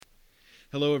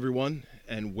Hello, everyone,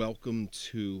 and welcome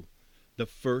to the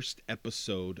first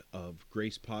episode of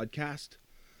Grace Podcast,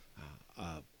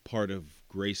 part of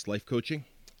Grace Life Coaching.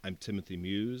 I'm Timothy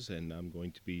Muse, and I'm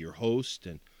going to be your host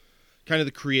and kind of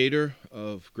the creator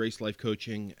of Grace Life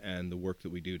Coaching and the work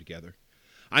that we do together.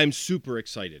 I'm super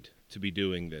excited to be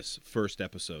doing this first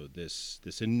episode, this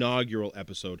inaugural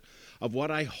episode of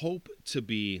what I hope to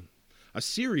be a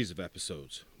series of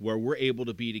episodes where we're able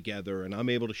to be together and I'm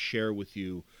able to share with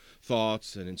you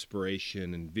thoughts and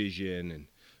inspiration and vision and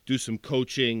do some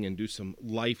coaching and do some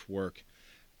life work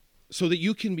so that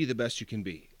you can be the best you can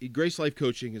be. Grace Life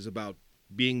Coaching is about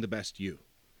being the best you.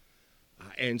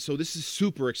 And so this is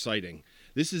super exciting.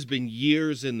 This has been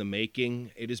years in the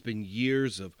making. It has been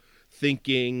years of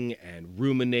thinking and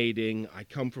ruminating. I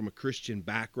come from a Christian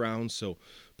background, so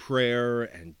prayer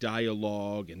and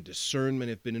dialogue and discernment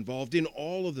have been involved in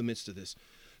all of the midst of this.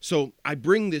 So I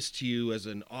bring this to you as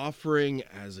an offering,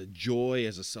 as a joy,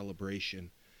 as a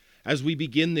celebration, as we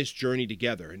begin this journey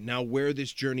together. And now where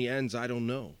this journey ends, I don't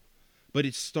know. But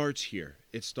it starts here.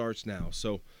 It starts now.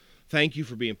 So thank you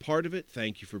for being part of it.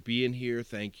 Thank you for being here.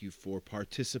 Thank you for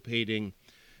participating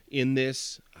in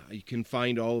this. You can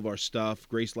find all of our stuff,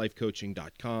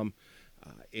 gracelifecoaching.com.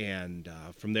 And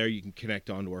from there, you can connect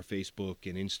onto our Facebook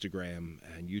and Instagram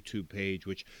and YouTube page,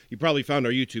 which you probably found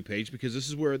our YouTube page because this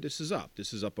is where this is up.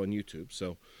 This is up on YouTube.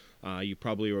 So you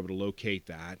probably are able to locate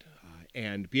that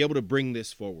and be able to bring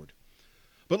this forward.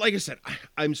 But like I said,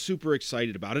 I'm super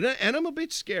excited about it. And I'm a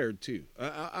bit scared, too.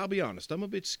 I'll be honest. I'm a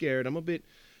bit scared. I'm a bit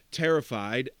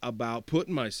terrified about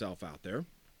putting myself out there.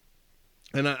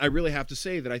 And I really have to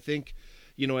say that I think,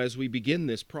 as we begin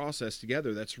this process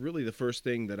together, that's really the first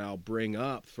thing that I'll bring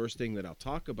up, first thing that I'll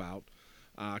talk about.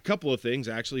 A couple of things,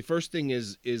 actually. First thing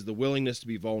is the willingness to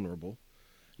be vulnerable.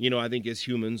 I think as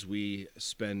humans, we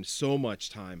spend so much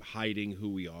time hiding who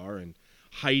we are and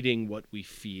hiding what we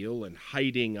feel and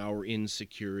hiding our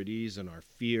insecurities and our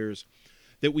fears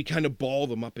that we kind of ball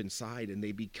them up inside and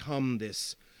they become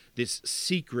this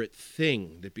secret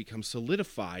thing that becomes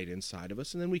solidified inside of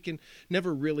us, and then we can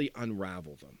never really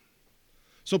unravel them.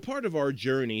 So part of our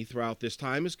journey throughout this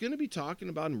time is going to be talking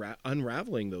about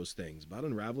unraveling those things, about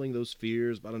unraveling those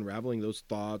fears, about unraveling those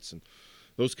thoughts and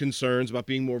those concerns, about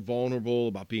being more vulnerable,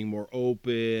 about being more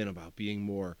open, about being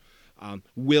more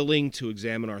willing to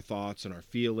examine our thoughts and our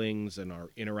feelings and our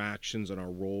interactions and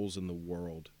our roles in the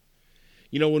world.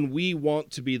 When we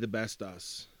want to be the best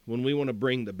us, when we want to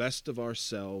bring the best of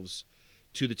ourselves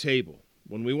to the table,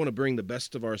 when we want to bring the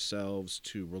best of ourselves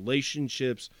to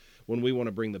relationships, when we want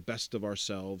to bring the best of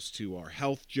ourselves to our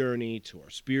health journey, to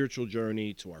our spiritual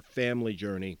journey, to our family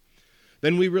journey,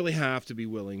 then we really have to be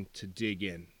willing to dig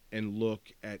in and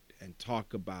look at and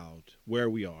talk about where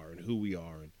we are and who we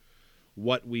are and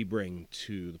what we bring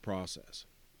to the process.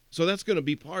 So that's going to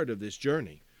be part of this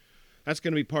journey. That's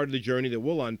going to be part of the journey that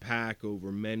we'll unpack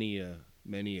over many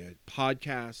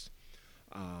podcasts.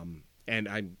 And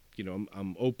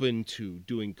I'm open to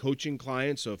doing coaching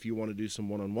clients. So if you want to do some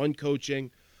one-on-one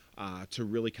coaching to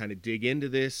really kind of dig into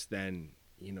this, then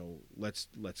let's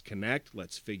connect.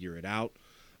 Let's figure it out.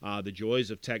 The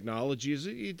joys of technology is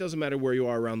it doesn't matter where you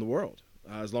are around the world.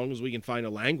 As long as we can find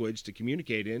a language to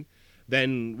communicate in,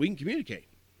 then we can communicate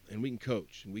and we can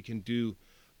coach and we can do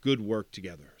good work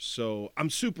together. So I'm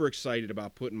super excited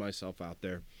about putting myself out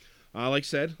there. Like I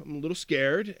said, I'm a little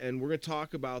scared, and we're going to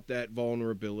talk about that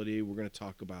vulnerability. We're going to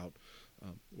talk about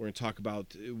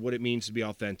what it means to be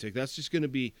authentic. That's just going to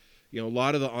be, a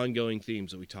lot of the ongoing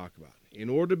themes that we talk about. In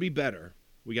order to be better,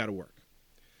 we got to work.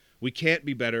 We can't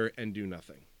be better and do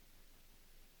nothing.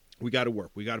 We got to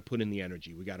work. We got to put in the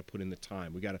energy. We got to put in the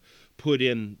time. We got to put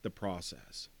in the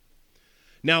process.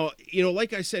 Now,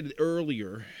 like I said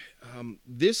earlier,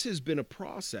 this has been a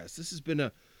process. This has been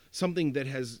something that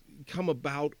has come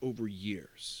about over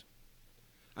years.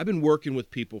 I've been working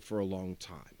with people for a long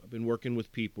time. I've been working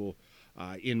with people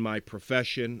in my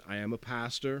profession. I am a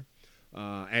pastor.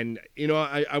 And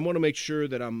I want to make sure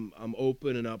that I'm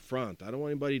open and upfront. I don't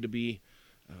want anybody to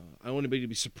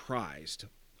be surprised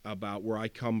about where I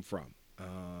come from.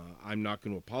 I'm not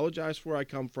going to apologize for where I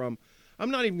come from.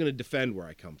 I'm not even going to defend where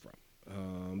I come from.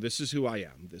 This is who I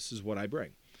am. This is what I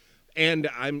bring. And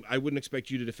I wouldn't expect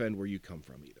you to defend where you come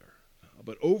from either.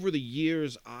 But over the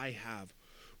years, I have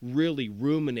really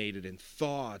ruminated and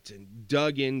thought and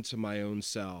dug into my own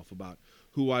self about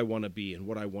who I want to be and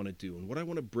what I want to do and what I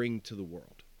want to bring to the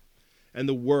world and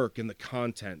the work and the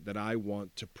content that I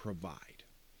want to provide.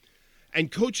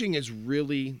 And coaching has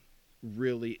really,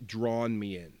 really drawn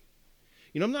me in.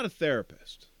 I'm not a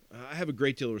therapist. I have a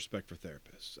great deal of respect for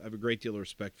therapists. I have a great deal of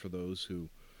respect for those who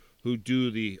who do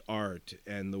the art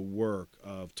and the work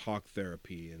of talk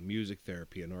therapy and music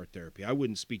therapy and art therapy. I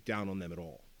wouldn't speak down on them at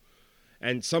all.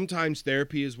 And sometimes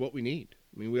therapy is what we need.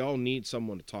 I mean, we all need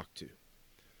someone to talk to.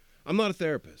 I'm not a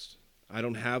therapist. I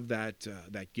don't have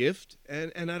that gift,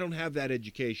 and I don't have that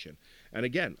education. And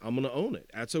again, I'm going to own it.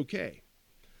 That's okay.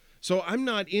 So I'm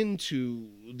not into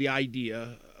the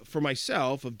idea for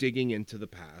myself of digging into the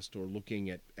past or looking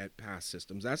at past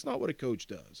systems. That's not what a coach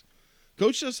does.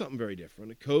 Coach does something very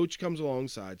different. A coach comes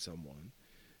alongside someone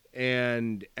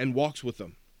and walks with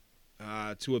them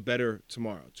to a better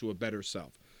tomorrow, to a better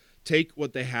self. Take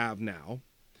what they have now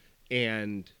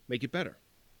and make it better.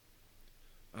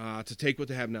 To take what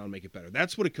they have now and make it better.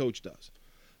 That's what a coach does.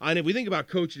 And if we think about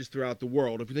coaches throughout the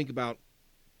world, if we think about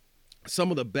some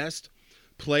of the best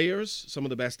players, some of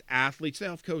the best athletes, they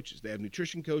have coaches. They have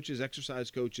nutrition coaches,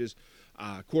 exercise coaches,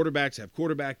 quarterbacks have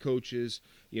quarterback coaches,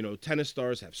 tennis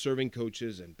stars have serving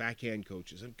coaches and backhand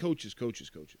coaches, and coaches.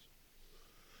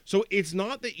 So it's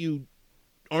not that you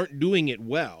aren't doing it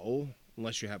well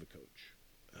unless you have a coach.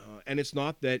 And it's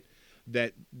not that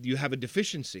you have a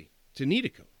deficiency to need a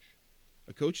coach.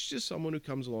 A coach is just someone who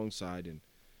comes alongside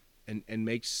and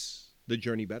makes the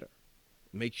journey better,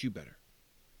 makes you better,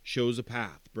 shows a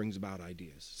path, brings about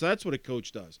ideas. So that's what a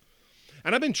coach does.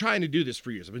 And I've been trying to do this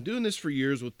for years. I've been doing this for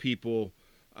years with people,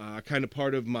 kind of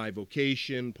part of my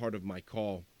vocation, part of my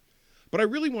call. But I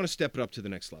really want to step it up to the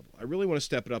next level. I really want to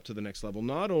step it up to the next level,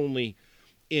 not only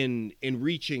in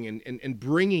reaching and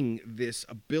bringing this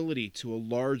ability to a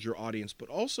larger audience, but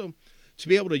also to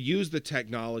be able to use the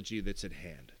technology that's at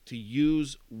hand, to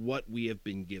use what we have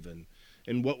been given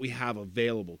and what we have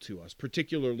available to us,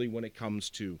 particularly when it comes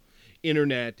to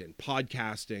internet and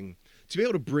podcasting, to be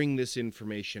able to bring this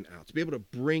information out, to be able to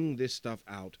bring this stuff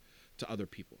out to other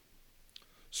people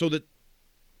so that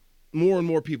more and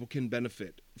more people can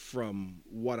benefit from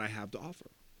what I have to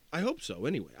offer. I hope so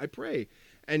anyway. I pray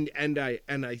and I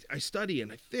study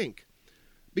and I think,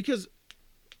 because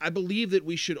I believe that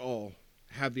we should all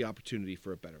have the opportunity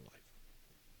for a better life.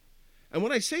 And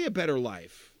when I say a better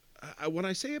life,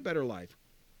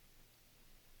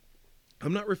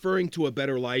 I'm not referring to a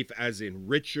better life as in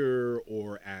richer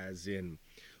or as in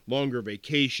longer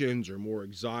vacations or more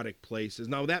exotic places.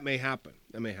 Now, that may happen.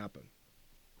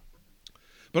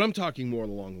 But I'm talking more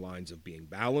along the lines of being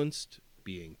balanced,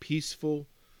 being peaceful,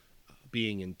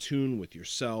 being in tune with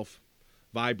yourself,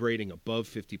 vibrating above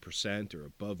 50% or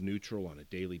above neutral on a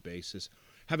daily basis,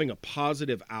 having a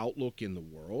positive outlook in the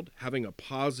world, having a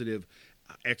positive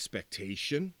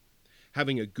expectation,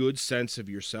 having a good sense of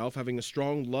yourself, having a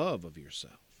strong love of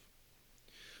yourself.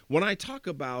 When I talk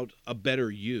about a better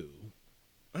you,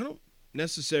 I don't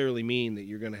necessarily mean that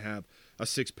you're going to have a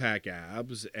six-pack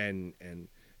abs and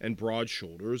broad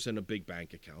shoulders and a big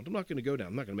bank account. I'm not going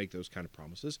to make those kind of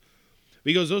promises,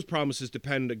 because those promises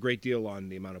depend a great deal on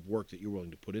the amount of work that you're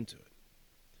willing to put into it.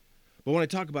 But when I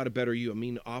talk about a better you, I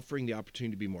mean offering the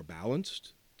opportunity to be more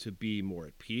balanced, to be more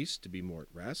at peace, to be more at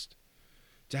rest,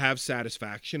 to have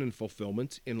satisfaction and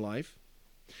fulfillment in life.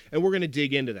 And we're going to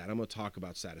dig into that. I'm going to talk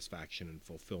about satisfaction and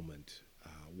fulfillment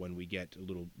when we get a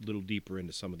little deeper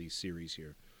into some of these series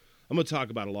here. I'm going to talk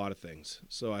about a lot of things.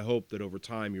 So I hope that over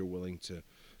time you're willing to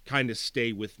kind of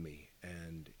stay with me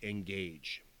and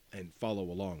engage and follow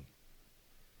along.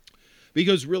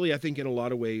 Because really, I think in a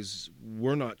lot of ways,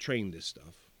 we're not trained this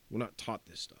stuff. We're not taught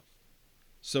this stuff.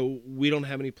 So we don't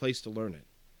have any place to learn it.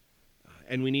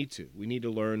 And we need to. We need to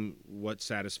learn what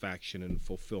satisfaction and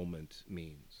fulfillment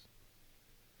means.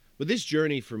 But this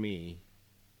journey for me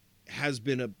has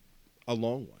been a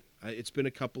long one. It's been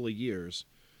a couple of years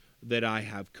that I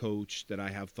have coached, that I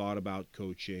have thought about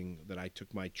coaching, that I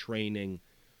took my training.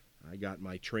 I got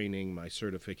my training, my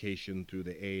certification through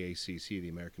the A.A.C.E, the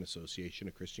American Association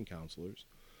of Christian Counselors.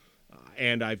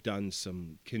 And I've done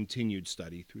some continued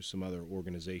study through some other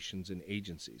organizations and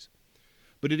agencies.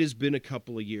 But it has been a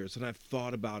couple of years, and I've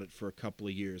thought about it for a couple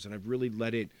of years, and I've really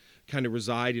let it kind of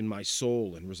reside in my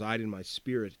soul and reside in my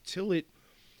spirit till it,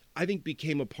 I think,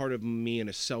 became a part of me in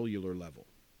a cellular level.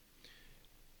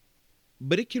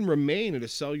 But it can remain at a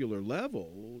cellular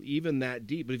level, even that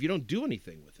deep. But if you don't do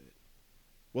anything with it,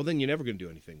 well, then you're never going to do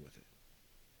anything with it.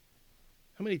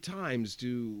 How many times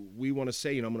do we want to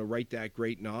say, I'm going to write that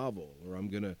great novel, or I'm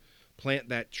going to plant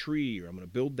that tree, or I'm going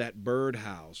to build that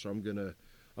birdhouse, or I'm going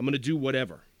to do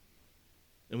whatever,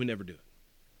 and we never do it.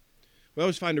 We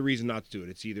always find a reason not to do it.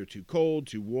 It's either too cold,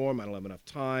 too warm, I don't have enough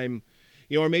time,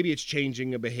 or maybe it's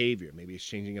changing a behavior, maybe it's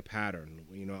changing a pattern.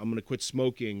 I'm going to quit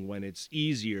smoking when it's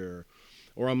easier,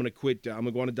 or I'm going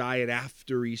to go on a diet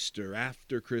after Easter,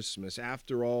 after Christmas,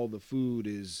 after all the food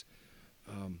is.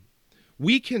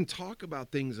 We can talk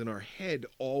about things in our head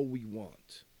all we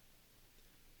want,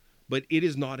 But it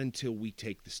is not until we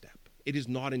take the step. It is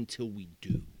not until we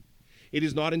do. It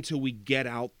is not until we get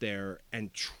out there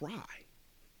and try.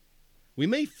 We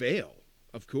may fail,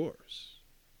 of course,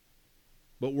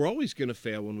 but we're always going to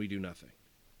fail when we do nothing.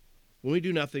 When we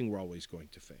do nothing, we're always going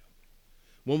to fail.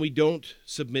 When we don't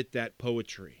submit that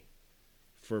poetry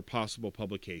for possible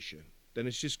publication, then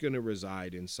it's just going to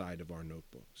reside inside of our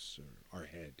notebooks or our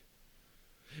head.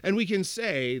 And we can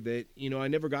say that, I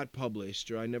never got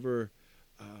published, or I never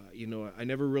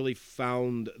really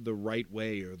found the right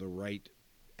way or the right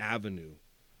avenue,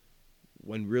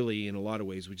 when really, in a lot of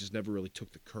ways, we just never really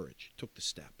took the courage, took the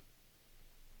step,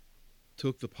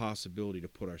 took the possibility to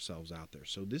put ourselves out there.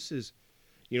 So this is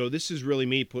really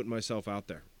me putting myself out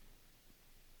there.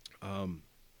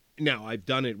 Now, I've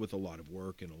done it with a lot of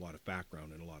work and a lot of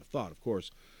background and a lot of thought, of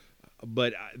course,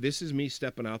 but this is me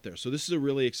stepping out there. So this is a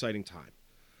really exciting time.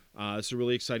 It's a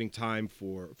really exciting time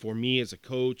for me as a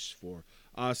coach, for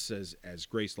us as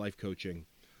Grace Life Coaching,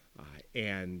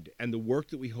 and the work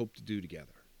that we hope to do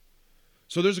together.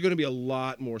 So there's going to be a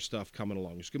lot more stuff coming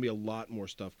along.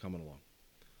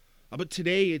 But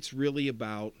today it's really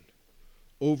about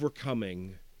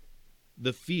overcoming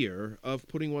the fear of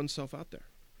putting oneself out there.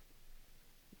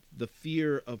 The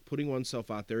fear of putting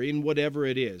oneself out there in whatever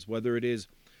it is, whether it is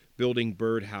building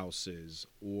birdhouses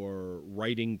or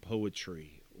writing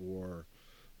poetry or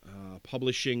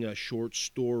publishing a short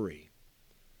story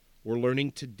or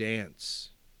learning to dance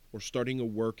or starting a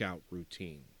workout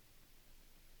routine.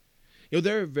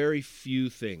 There are very few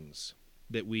things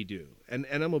that we do, and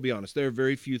I'm going to be honest, there are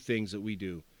very few things that we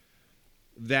do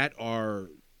that are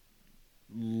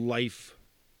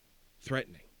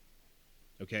life-threatening,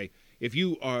 okay? If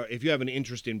you have an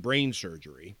interest in brain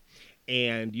surgery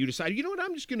and you decide,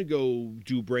 I'm just going to go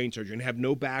do brain surgery and have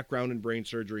no background in brain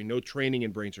surgery, no training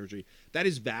in brain surgery, that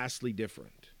is vastly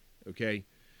different, okay?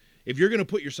 If you're going to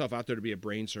put yourself out there to be a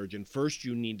brain surgeon, first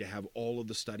you need to have all of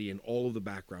the study and all of the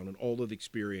background and all of the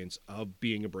experience of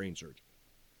being a brain surgeon.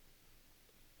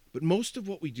 But most of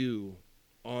what we do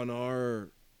on our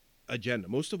agenda,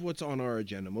 most of what's on our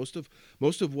agenda, most of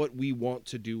what we want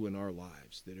to do in our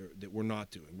lives that we're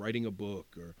not doing, writing a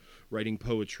book or writing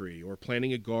poetry or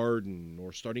planting a garden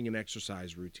or starting an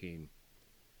exercise routine,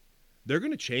 they're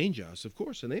going to change us, of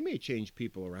course, and they may change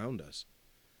people around us.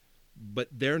 But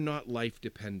they're not life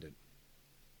dependent.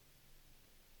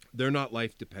 They're not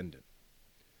life dependent.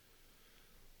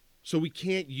 So we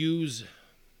can't use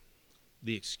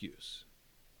the excuse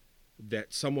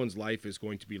that someone's life is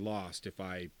going to be lost if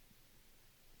I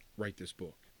write this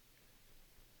book,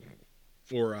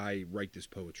 or I write this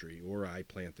poetry, or I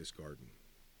plant this garden.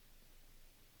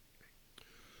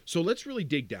 So let's really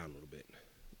dig down a little bit.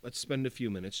 Let's spend a few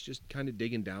minutes just kind of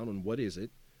digging down on what is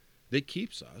it that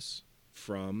keeps us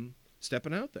from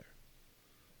stepping out there.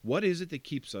 What is it that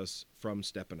keeps us from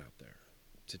stepping out there?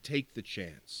 To take the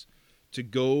chance, to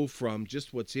go from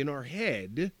just what's in our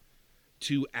head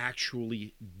to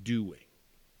actually doing.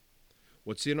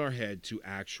 What's in our head to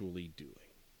actually doing.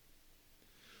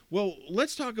 Well,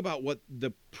 let's talk about what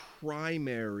the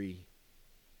primary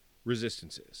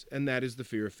resistance is, and that is the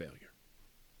fear of failure.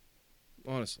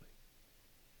 Honestly.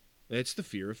 It's the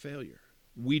fear of failure.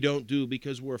 We don't do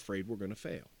because we're afraid we're going to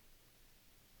fail.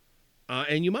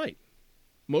 And you might.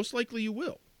 Most likely you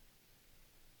will.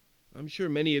 I'm sure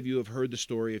many of you have heard the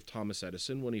story of Thomas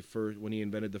Edison when he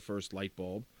invented the first light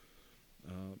bulb.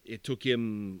 It took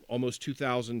him almost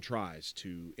 2,000 tries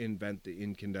to invent the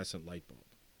incandescent light bulb.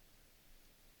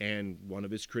 And one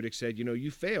of his critics said,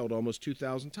 you failed almost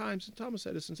 2,000 times. And Thomas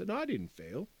Edison said, no, I didn't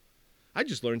fail. I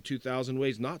just learned 2,000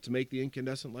 ways not to make the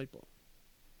incandescent light bulb.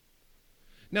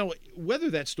 Now, whether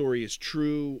that story is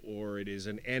true or it is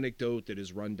an anecdote that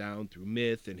is run down through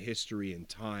myth and history and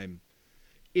time,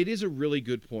 it is a really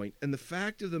good point. And the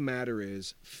fact of the matter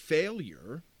is,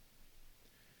 failure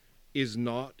is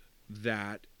not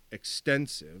that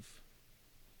extensive.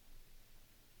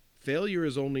 Failure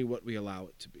is only what we allow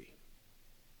it to be.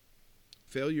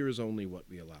 Failure is only what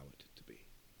we allow it to be.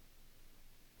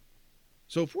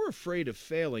 So if we're afraid of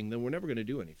failing, then we're never going to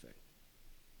do anything.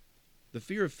 The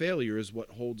fear of failure is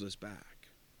what holds us back.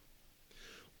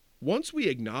 Once we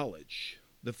acknowledge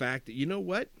the fact that,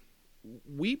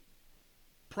 we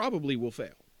probably will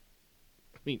fail.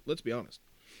 I mean, let's be honest.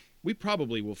 We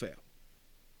probably will fail.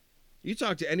 You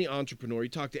talk to any entrepreneur, you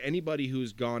talk to anybody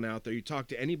who's gone out there, you talk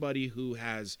to anybody who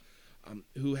has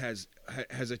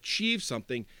achieved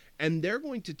something, and they're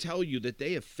going to tell you that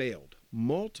they have failed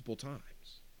multiple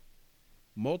times.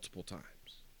 Multiple times.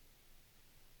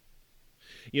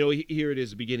 Here it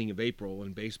is the beginning of April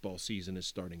and baseball season is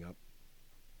starting up.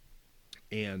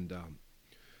 And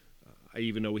I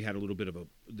even know we had a little bit of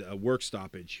a work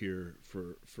stoppage here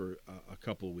for a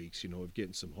couple of weeks, of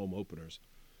getting some home openers.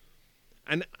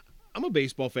 And I'm a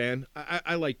baseball fan.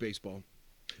 I like baseball.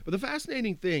 But the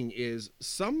fascinating thing is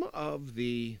some of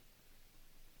the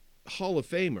Hall of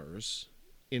Famers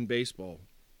in baseball,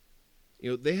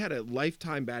 they had a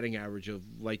lifetime batting average of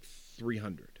like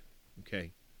 300.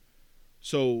 Okay.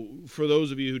 So for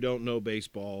those of you who don't know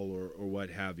baseball or what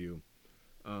have you,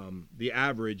 the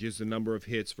average is the number of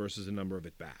hits versus the number of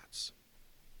at-bats.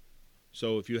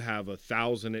 So if you have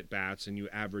 1,000 at-bats and you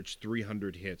average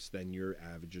 300 hits, then your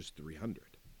average is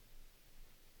 300.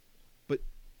 But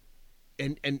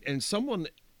and someone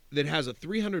that has a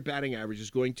 300 batting average is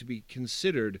going to be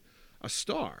considered a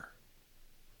star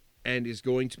and is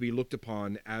going to be looked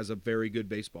upon as a very good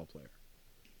baseball player.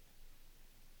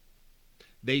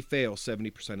 They fail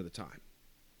 70% of the time.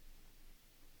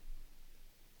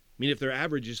 I mean, if their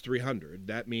average is 300,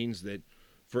 that means that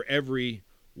for every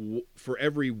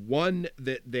one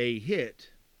that they hit,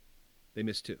 they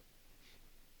miss 2.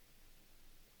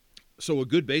 So a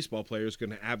good baseball player is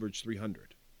going to average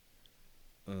 300,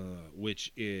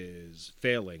 which is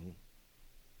failing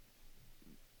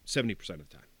 70% of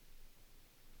the time,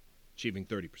 achieving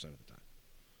 30% of the time.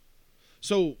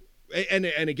 So, and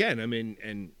again, I mean,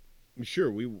 and I'm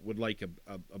sure we would like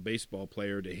a baseball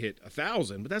player to hit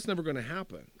 1,000, but that's never going to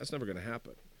happen. That's never going to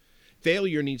happen.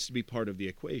 Failure needs to be part of the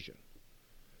equation.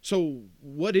 So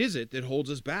what is it that holds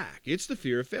us back? It's the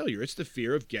fear of failure. It's the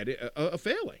fear of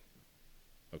failing.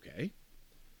 Okay.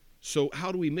 So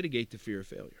how do we mitigate the fear of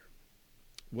failure?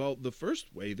 Well, the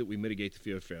first way that we mitigate the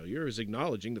fear of failure is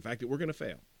acknowledging the fact that we're going to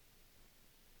fail.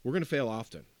 We're going to fail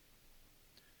often.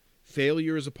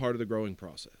 Failure is a part of the growing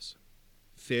process.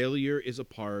 Failure is a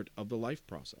part of the life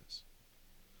process.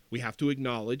 We have to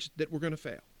acknowledge that we're going to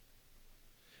fail.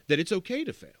 That it's okay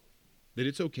to fail. That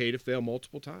it's okay to fail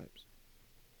multiple times.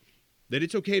 That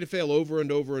it's okay to fail over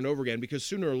and over and over again, because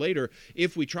sooner or later,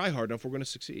 if we try hard enough, we're going to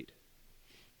succeed.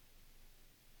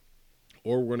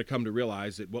 Or we're going to come to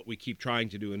realize that what we keep trying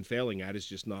to do and failing at is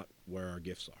just not where our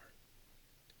gifts are.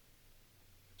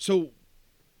 So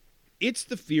it's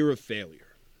the fear of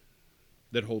failure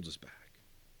that holds us back.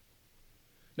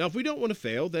 Now, if we don't want to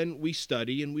fail, then we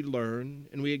study and we learn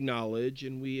and we acknowledge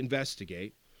and we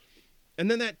investigate. And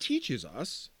then that teaches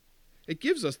us, it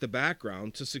gives us the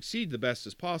background to succeed the best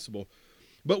as possible.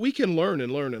 But we can learn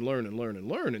and learn and learn and learn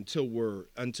and learn until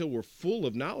we're full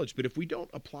of knowledge. But if we don't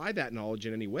apply that knowledge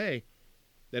in any way,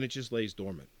 then it just lays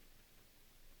dormant.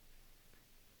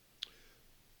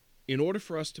 In order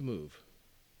for us to move,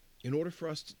 in order for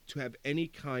us to have any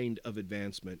kind of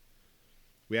advancement,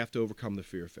 we have to overcome the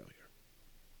fear of failure.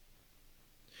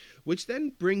 Which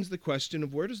then brings the question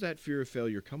of, where does that fear of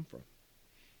failure come from?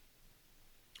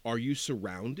 Are you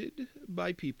surrounded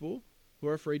by people who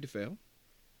are afraid to fail?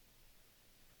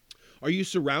 Are you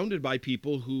surrounded by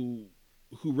people who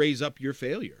raise up your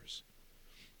failures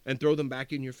and throw them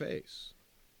back in your face?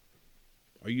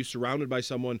 Are you surrounded by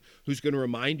someone who's going to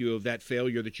remind you of that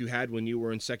failure that you had when you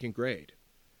were in 2nd grade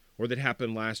or that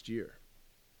happened last year?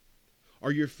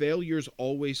 Are your failures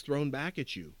always thrown back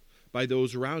at you by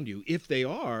those around you? If they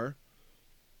are,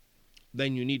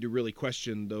 then you need to really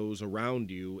question those around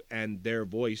you and their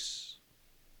voice,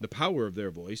 the power of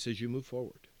their voice as you move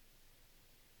forward.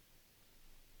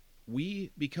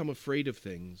 We become afraid of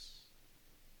things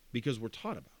because we're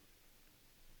taught about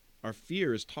it. Our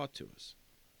fear is taught to us.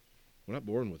 We're not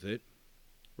born with it.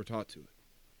 We're taught to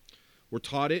it. We're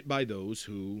taught it by those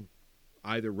who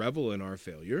either revel in our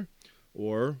failure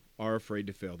or are afraid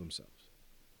to fail themselves.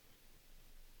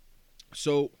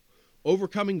 So,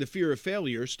 overcoming the fear of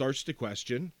failure starts to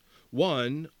question,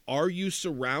 1, are you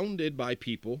surrounded by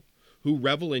people who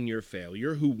revel in your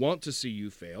failure, who want to see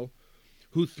you fail,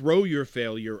 who throw your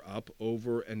failure up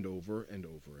over and over and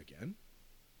over again?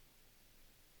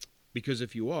 Because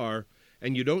if you are,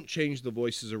 and you don't change the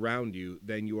voices around you,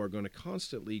 then you are going to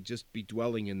constantly just be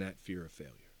dwelling in that fear of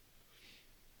failure.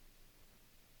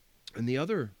 And the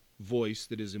other voice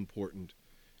that is important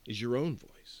is your own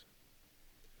voice.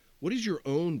 What does your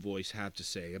own voice have to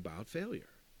say about failure?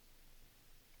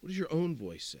 What does your own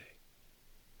voice say?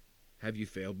 Have you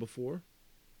failed before?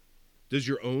 Does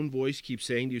your own voice keep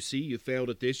saying to you, see, you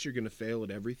failed at this, you're going to fail at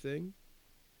everything?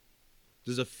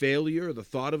 Does a failure, the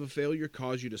thought of a failure,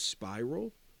 cause you to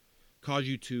spiral? Cause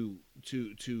you to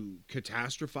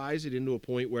catastrophize it into a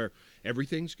point where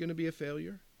everything's going to be a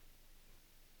failure?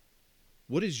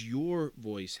 What does your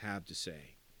voice have to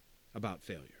say about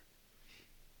failure?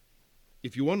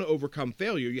 If you want to overcome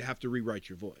failure, you have to rewrite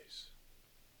your voice.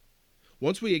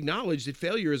 Once we acknowledge that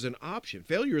failure is an option,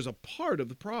 failure is a part of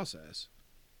the process,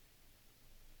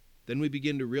 then we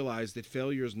begin to realize that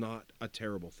failure is not a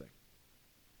terrible thing.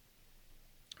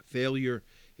 Failure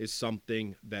is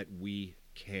something that we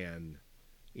can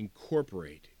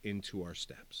incorporate into our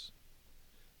steps.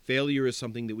 Failure is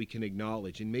something that we can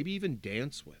acknowledge and maybe even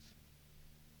dance with.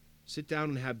 Sit down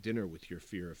and have dinner with your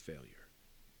fear of failure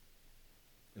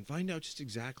and find out just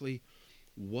exactly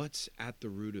what's at the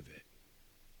root of it.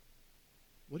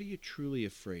 What are you truly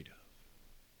afraid of?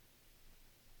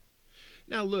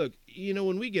 Now, look,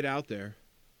 when we get out there,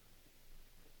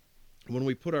 when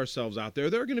we put ourselves out there,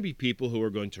 there are going to be people who are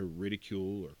going to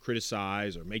ridicule or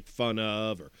criticize or make fun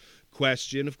of or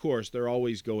question. Of course, they're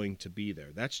always going to be there.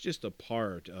 That's just a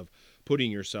part of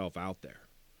putting yourself out there.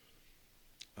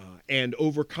 And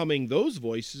overcoming those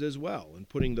voices as well and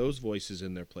putting those voices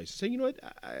in their place. Say, you know what,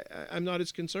 I'm not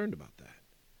as concerned about that.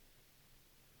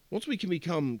 Once we can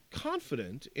become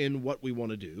confident in what we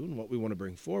want to do and what we want to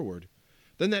bring forward,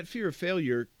 then that fear of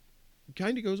failure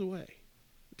kind of goes away.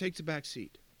 It takes a back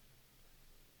seat.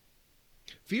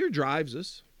 Fear drives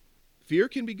us. Fear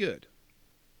can be good.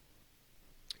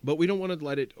 But we don't want to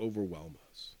let it overwhelm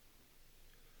us.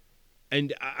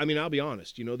 And I'll be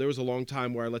honest, there was a long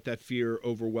time where I let that fear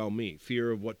overwhelm me.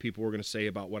 Fear of what people were going to say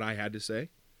about what I had to say.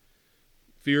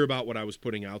 Fear about what I was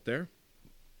putting out there.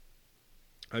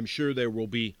 I'm sure there will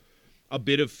be a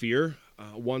bit of fear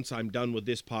once I'm done with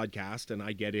this podcast and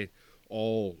I get it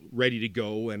all ready to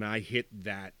go and I hit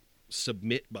that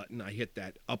submit button, I hit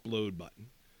that upload button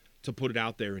to put it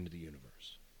out there into the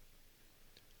universe.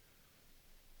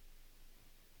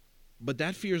 But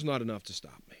that fear is not enough to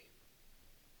stop me.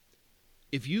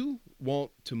 If you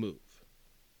want to move,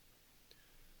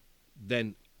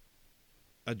 then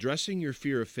addressing your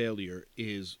fear of failure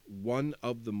is one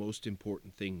of the most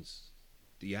important things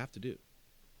that you have to do.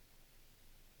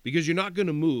 Because you're not going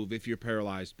to move if you're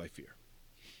paralyzed by fear.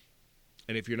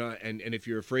 And if you're not, and if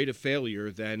you're afraid of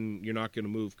failure, then you're not going to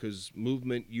move, because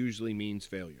movement usually means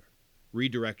failure,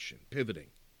 redirection,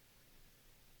 pivoting.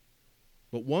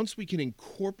 But once we can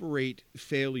incorporate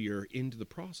failure into the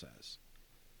process,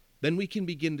 then we can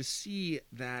begin to see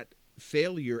that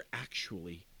failure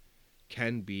actually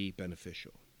can be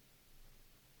beneficial.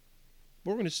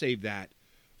 But we're going to save that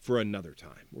for another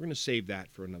time.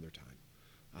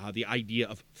 The idea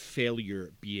of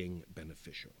failure being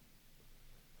beneficial.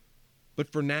 But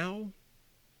for now,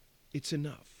 it's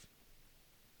enough.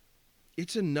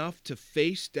 It's enough to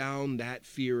face down that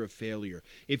fear of failure.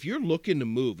 If you're looking to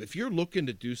move, if you're looking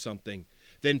to do something,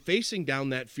 then facing down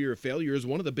that fear of failure is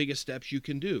one of the biggest steps you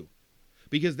can do.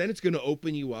 Because then it's going to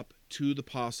open you up to the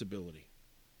possibility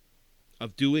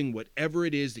of doing whatever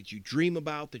it is that you dream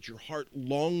about, that your heart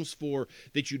longs for,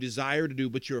 that you desire to do,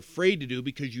 but you're afraid to do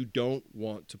because you don't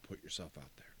want to put yourself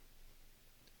out there.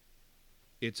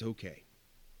 It's okay.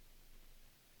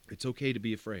 It's okay to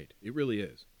be afraid. It really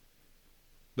is.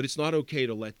 But it's not okay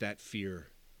to let that fear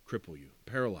cripple you,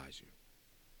 paralyze you.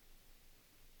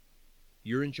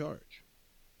 You're in charge.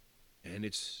 And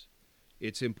it's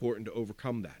important to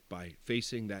overcome that by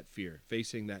facing that fear,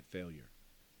 facing that failure.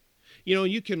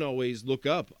 You can always look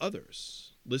up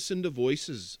others. Listen to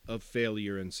voices of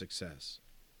failure and success.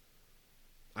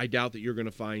 I doubt that you're going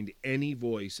to find any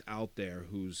voice out there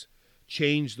who's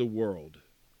changed the world,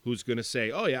 who's going to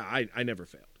say, oh yeah, I never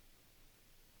failed.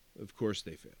 Of course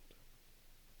they failed.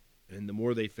 And the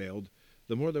more they failed,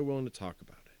 the more they're willing to talk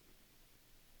about it.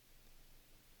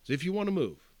 So if you want to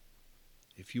move,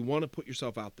 if you want to put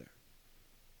yourself out there,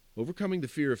 overcoming the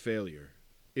fear of failure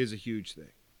is a huge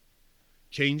thing.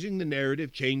 Changing the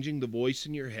narrative, changing the voice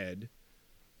in your head,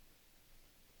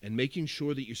 and making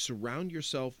sure that you surround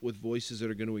yourself with voices that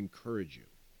are going to encourage you,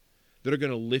 that are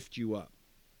going to lift you up,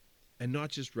 and not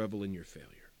just revel in your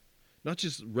failure, not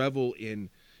just revel in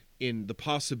the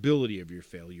possibility of your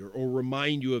failure or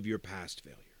remind you of your past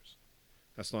failures.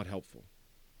 That's not helpful,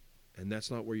 and that's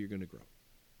not where you're going to grow.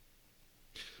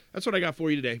 That's what I got for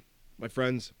you today, my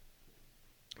friends.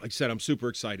 Like I said, I'm super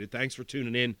excited. Thanks for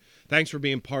tuning in. Thanks for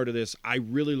being part of this. I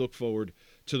really look forward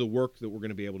to the work that we're going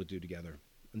to be able to do together.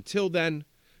 Until then,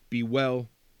 be well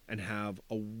and have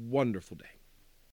a wonderful day.